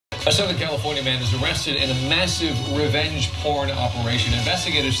A Southern California man is arrested in a massive revenge porn operation.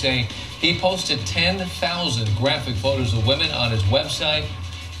 Investigators say he posted 10,000 graphic photos of women on his website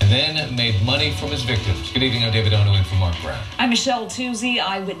and then made money from his victims. Good evening, I'm David Ono in for Mark Brown. I'm Michelle Tuzzi.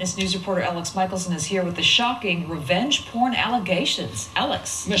 Eyewitness News reporter Alex Michelson is here with the shocking revenge porn allegations.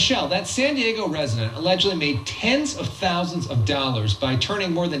 Alex. Michelle, that San Diego resident allegedly made tens of thousands of dollars by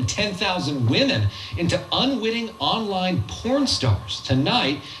turning more than 10,000 women into unwitting online porn stars.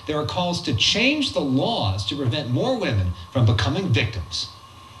 Tonight, there are calls to change the laws to prevent more women from becoming victims.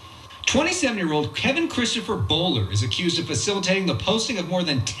 27-year-old Kevin Christopher Bowler is accused of facilitating the posting of more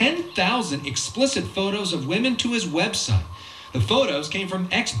than 10,000 explicit photos of women to his website. The photos came from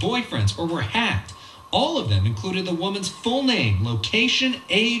ex-boyfriends or were hacked. All of them included the woman's full name, location,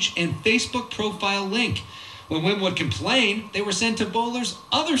 age, and Facebook profile link. When women would complain, they were sent to Bowler's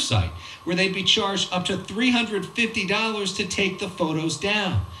other site, where they'd be charged up to $350 to take the photos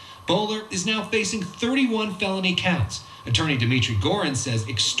down. Bowler is now facing 31 felony counts. Attorney Dimitri Gorin says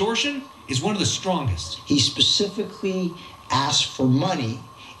extortion is one of the strongest. He specifically asked for money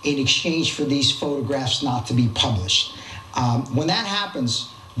in exchange for these photographs not to be published. When that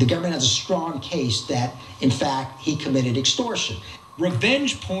happens, the government has a strong case that, in fact, he committed extortion.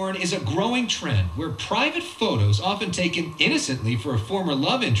 Revenge porn is a growing trend where private photos, often taken innocently for a former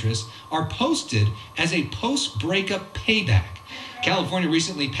love interest, are posted as a post-breakup payback. California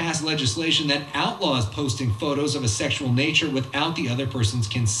recently passed legislation that outlaws posting photos of a sexual nature without the other person's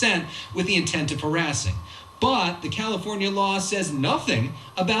consent with the intent of harassing. But the California law says nothing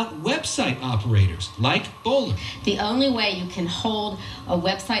about website operators like Bowler. The only way you can hold a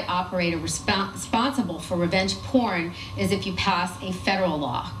website operator responsible for revenge porn is if you pass a federal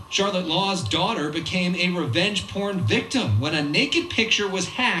law. Charlotte Law's daughter became a revenge porn victim when a naked picture was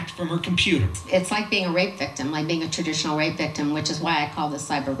hacked from her computer. It's like being a rape victim, like being a traditional rape victim, which is why I call this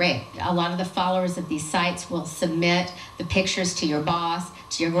cyber rape. A lot of the followers of these sites will submit the pictures to your boss,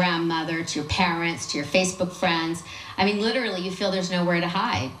 to your grandmother, to your parents, to your Facebook friends. I mean, literally, you feel there's nowhere to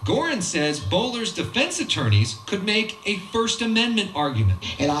hide. Gorin says Bowler's defense attorneys could make a First Amendment argument.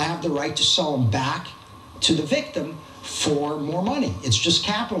 And I have the right to sell them back to the victim for more money. It's just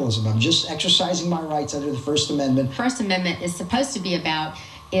capitalism. I'm just exercising my rights under the First Amendment. First Amendment is supposed to be about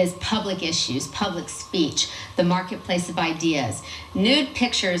is public issues, public speech, the marketplace of ideas. Nude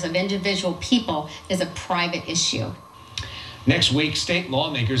pictures of individual people is a private issue. Next week, state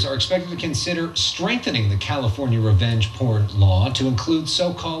lawmakers are expected to consider strengthening the California revenge porn law to include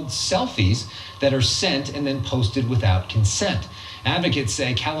so-called selfies that are sent and then posted without consent. Advocates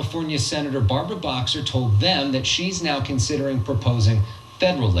say California Senator Barbara Boxer told them that she's now considering proposing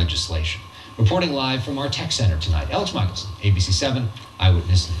federal legislation. Reporting live from our tech center tonight, Alex Michelson, ABC 7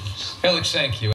 Eyewitness News. Alex, thank you.